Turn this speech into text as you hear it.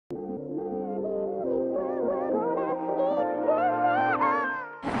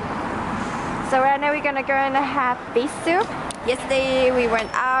So right now we're gonna go and have beef soup. Yesterday we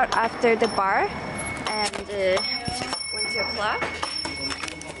went out after the bar and went to a club.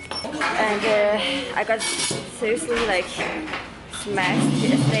 And I got seriously like smashed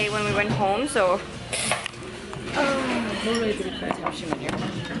yesterday when we went home, so...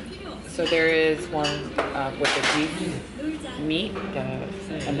 So there is one with the beef meat,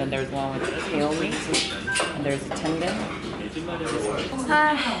 and then there's one with the tail meat, and there's a tendon.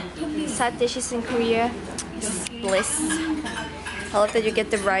 Side dishes in Korea, bliss. I love that you get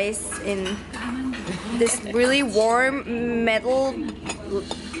the rice in this really warm metal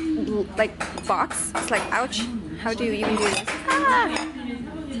like box. It's like, ouch, how do you even do this?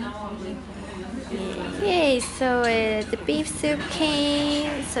 Yay, so the beef soup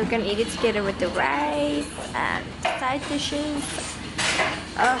came, so we're gonna eat it together with the rice and side dishes.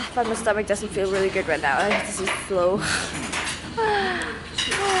 But my stomach doesn't feel really good right now. I have to eat slow.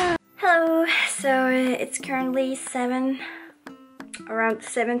 Hello, so it's currently around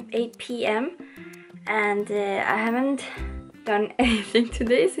 8 p.m. and I haven't done anything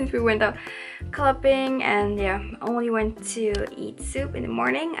today since we went out clubbing, and yeah, only went to eat soup in the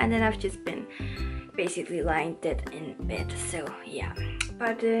morning, and then I've just been basically lying dead in bed. So yeah,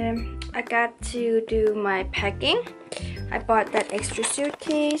 but I got to do my packing. I bought that extra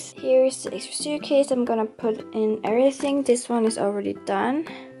suitcase. Here's the extra suitcase. I'm gonna put in everything. This one is already done.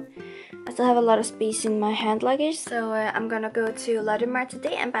 I still have a lot of space in my hand luggage, so I'm gonna go to Mart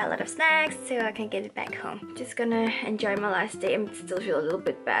today and buy a lot of snacks so I can get it back home. Just gonna enjoy my last day. I still feel a little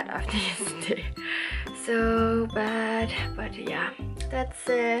bit bad after yesterday. So bad, but yeah, that's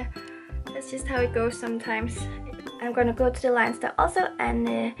just how it goes sometimes. I'm gonna go to the Lion Store also, and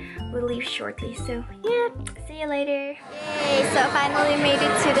we'll leave shortly. So yeah, see you later. Yay! So I finally made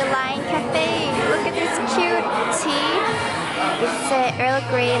it to the Lion Cafe. Look at this cute tea. It's Earl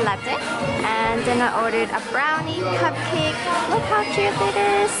Grey latte, and then I ordered a brownie cupcake. Look how cute it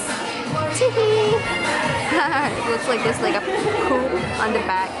is. Teehee! It looks like there's like a poop on the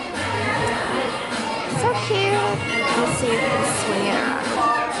back. So cute. Let's see if we can swing it around.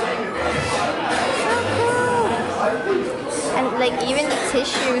 So cool. And like even the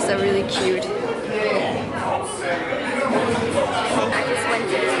tissues are really cute. I just went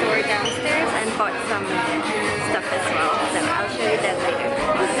to the store downstairs and bought some stuff as well, so I'll show you that later.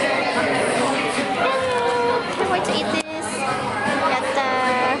 Can't wait to eat this.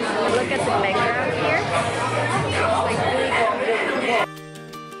 Look at the background here. It's like really cool.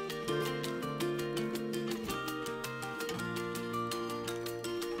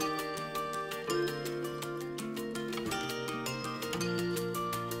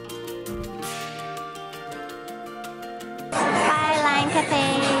 Cafe.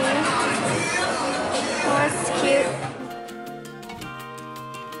 Oh, it's cute.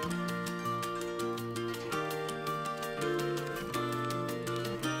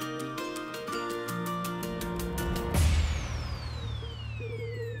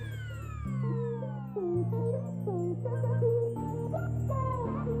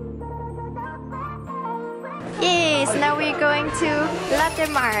 Yay! So now we're going to Lotte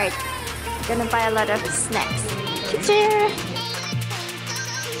Mart. Gonna buy a lot of snacks. Cheer!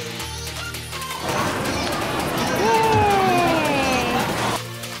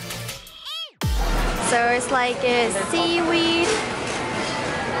 So it's like a seaweed,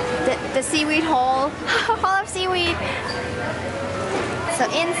 the seaweed hall, hall of seaweed. So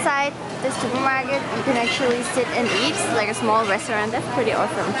inside the supermarket you can actually sit and eat, like a small restaurant. That's pretty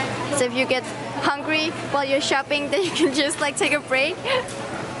awesome. So if you get hungry while you're shopping, then you can just like take a break.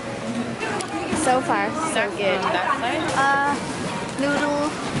 So far, so good. Noodle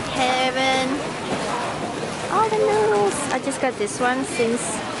heaven. All the noodles. I just got this one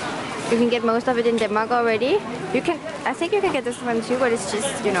since you can get most of it in Denmark already. I think you can get this one too, but it's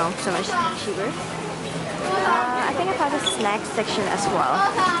just, you know, so much cheaper. I think I found a snack section as well.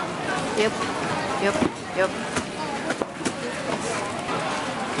 Yep.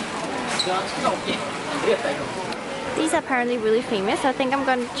 These are apparently really famous. I think I'm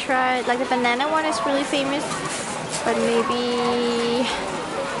gonna try, like the banana one is really famous, but maybe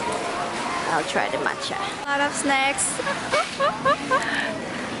I'll try the matcha. A lot of snacks.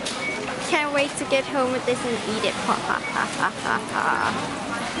 Can't wait to get home with this and eat it.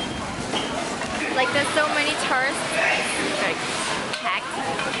 Like there's so many tourists, like packed,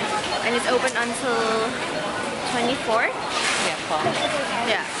 and it's open until 24th. Yeah, fall.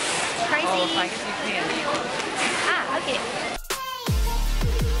 Yeah, crazy. Oh, I guess you can. Okay.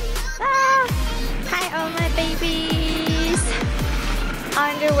 Hi all my babies.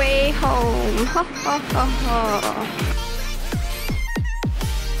 On the way home.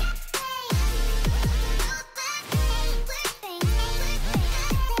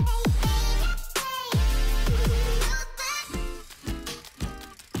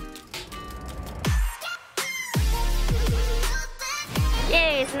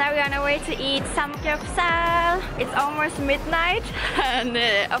 so now we're on our way to eat Samgyupsal. It's almost midnight, and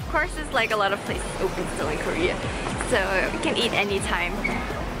of course there's like a lot of places open still in Korea, so we can eat anytime.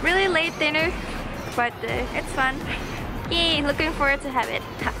 Really late dinner, but it's fun. Yay, looking forward to have it.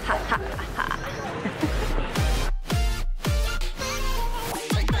 Ha, ha, ha, ha.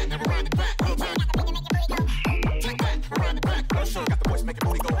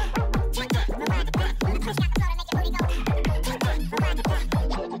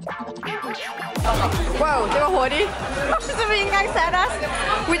 Whoa, they were haughty. So we sat us.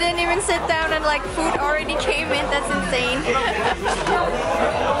 We didn't even sit down and like food already came in. That's insane.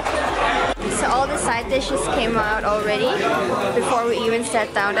 So all the side dishes came out already before we even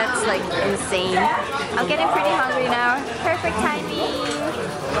sat down. That's like insane. I'm getting pretty hungry now. Perfect timing.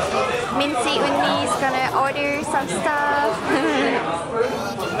 Mincy Unni is gonna order some stuff.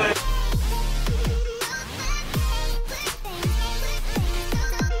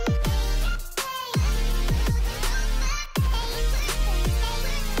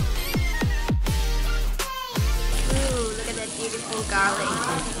 Garlic.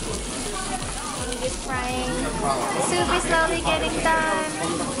 It's frying. The soup is slowly getting done.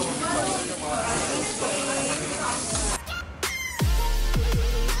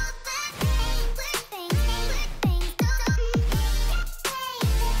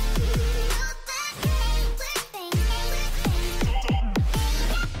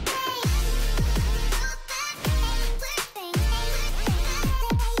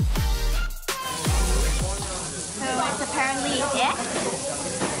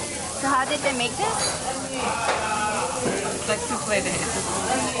 So how did they make this? It's like souffle day.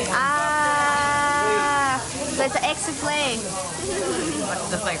 Ah, so it's an egg souffle.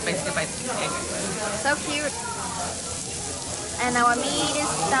 Just like basically by egg. So cute. And our meat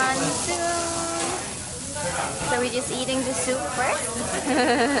is done soon. So we're just eating the soup first.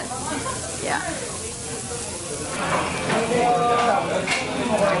 Yeah.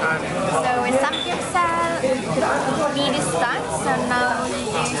 So with Samgyupsal, meat is done, so now we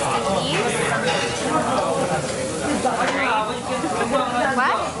use the leaves.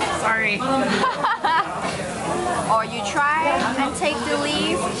 What? Sorry. Or you try and take the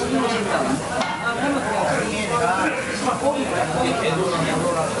leaf.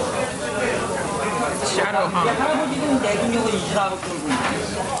 Shadow, huh?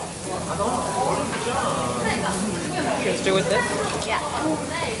 Let's do with this? Yeah.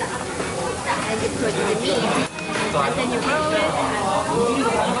 And you put the meat. And then you roll it.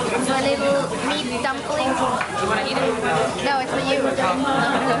 It's a little meat dumpling. You want to eat it? No, it's for you.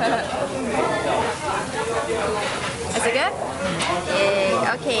 Is it good?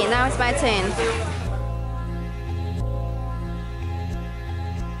 Yeah. Okay, now it's my turn.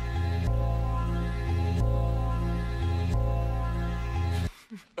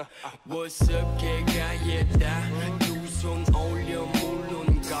 What's up, 개가에다 두 손 올려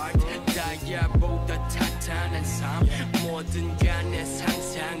물론 guard 다이아보다 탄탄한 삶 뭐든 간에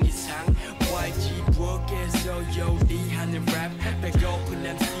상상 이상 YG 부엌에서 요리하는 랩 배고픈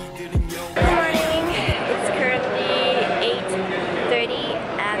MC들은 Good morning. It's currently 8:30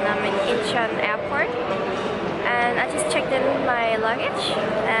 and I'm in Ikson airport. And I just checked in my luggage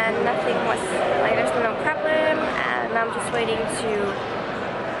and nothing was like there's no problem, and I'm just waiting to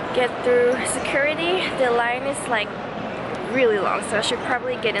get through security. The line is like really long, so I should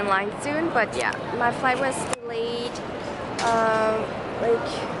probably get in line soon. But yeah, my flight was delayed like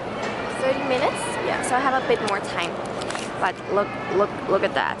 30 minutes. Yeah, so I have a bit more time. But look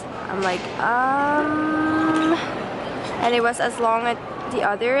at that. I'm like and it was as long at the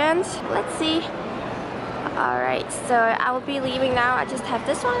other end. Let's see. Alright, so I will be leaving now. I just have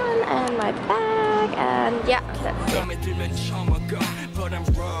this one and my bag, and yeah, that's it.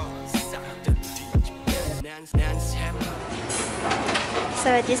 So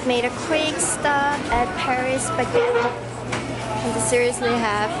I just made a quick stop at Paris Baguette, and they seriously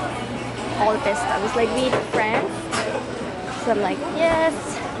have all the best stuff. It's like we eat in France. So I'm like, yes,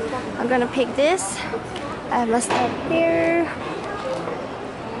 I'm gonna pick this. I must stop here.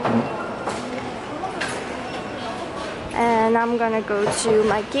 And I'm gonna go to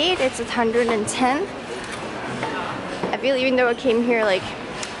my gate. It's at 110. I feel even though I came here like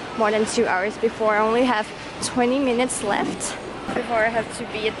more than 2 hours before, I only have 20 minutes left before I have to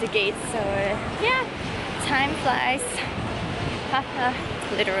be at the gate. So yeah, time flies. Haha,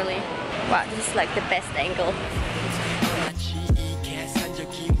 literally. Wow, this is like the best angle.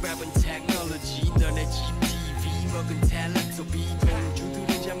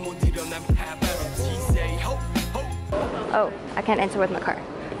 Oh, I can't enter with my car.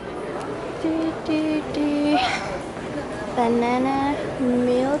 banana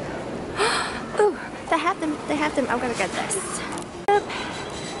milk. Oh, they have them. They have them. I'm gonna get this. Yep.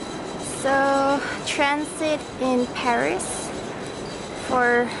 So transit in Paris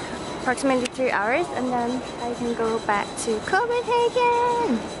for approximately 3 hours, and then I can go back to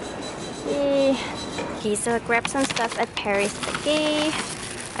Copenhagen. Yay! Okay, so I grabbed some stuff at Paris. Okay,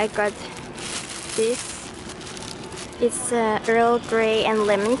 I got this. It's Earl Grey and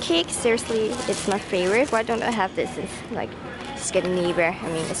lemon cake. Seriously, it's my favorite. Why don't I have this? It's like just getting neighbor. I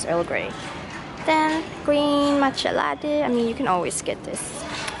mean, it's Earl Grey. Then green matcha latte. I mean, you can always get this.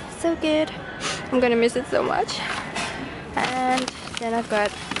 So good. I'm gonna miss it so much. And then I've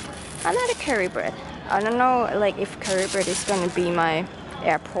got another curry bread. I don't know, like if curry bread is gonna be my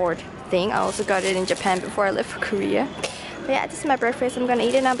airport thing. I also got it in Japan before I left for Korea. But yeah, this is my breakfast. I'm gonna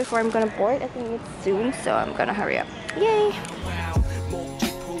eat it now before I'm gonna board. I think it's soon, so I'm gonna hurry up. Yay!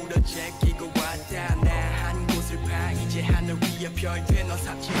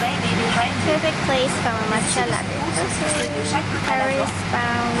 Perfect place for a matcha latte. Paris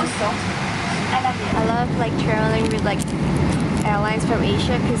bound. I love like traveling with like airlines from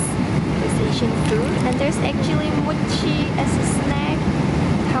Asia because there's Asian food, and there's actually mochi as a snack.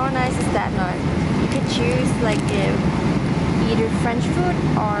 How nice is that not? You could choose like either French food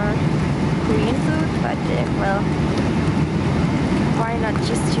or Korean food, but well, why not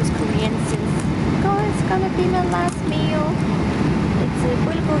just choose Korean since it's gonna be my last meal. It's a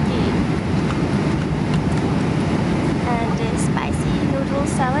bulgogi and a spicy noodle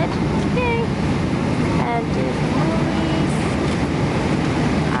salad. Yay! And movies,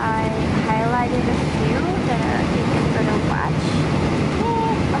 I highlighted a few that I think I'm gonna watch.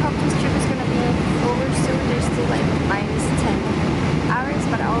 Yeah, I hope this trip is gonna be over soon. There's still like minus 10 hours,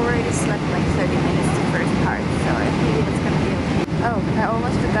 but I already slept like 30 minutes the first part, so I think it's gonna be okay. Oh, I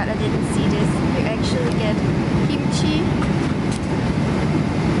almost forgot I didn't see this. You actually get kimchi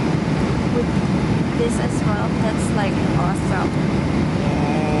with this as well. That's like awesome.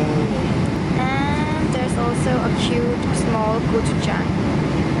 Yay! And there's also a cute small gochujang.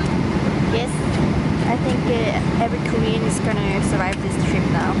 Yes, I think every Korean is gonna survive this trip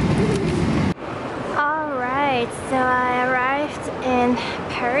now. Alright, so I arrived in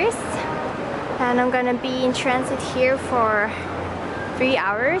Paris and I'm gonna be in transit here for 3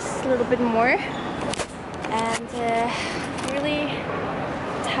 hours, a little bit more. And really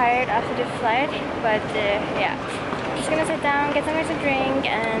tired after the flight, but yeah, just gonna sit down, get something to drink,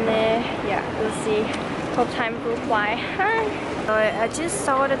 and yeah, we'll see. Hope time will fly. So I just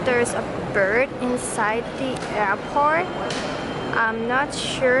saw that there's a bird inside the airport. I'm not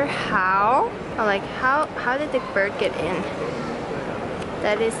sure how. Like how did the bird get in?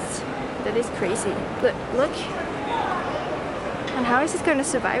 That is crazy. Look. And how is it gonna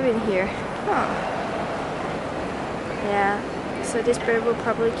survive in here? Huh. Yeah. So this bird will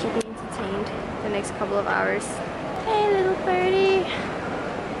probably keep me entertained the next couple of hours. Hey little birdie,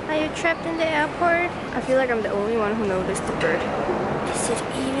 are you trapped in the airport? I feel like I'm the only one who noticed the bird. Is it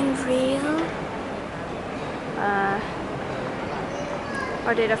even real?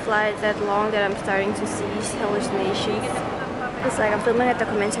 Or did I fly that long that I'm starting to see hallucinations? It's like I'm filming a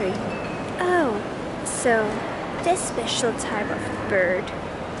documentary. Oh, so this special type of bird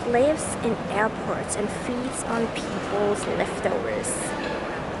lives in airports and feeds on people's leftovers.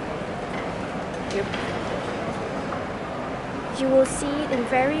 Yep. You will see it in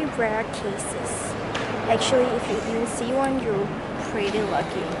very rare cases. Actually, if you even see one, you're pretty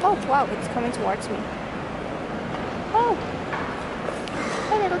lucky. Oh wow, it's coming towards me. Oh!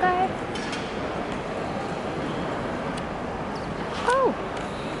 Hey little guy! Oh!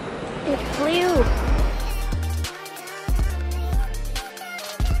 It flew!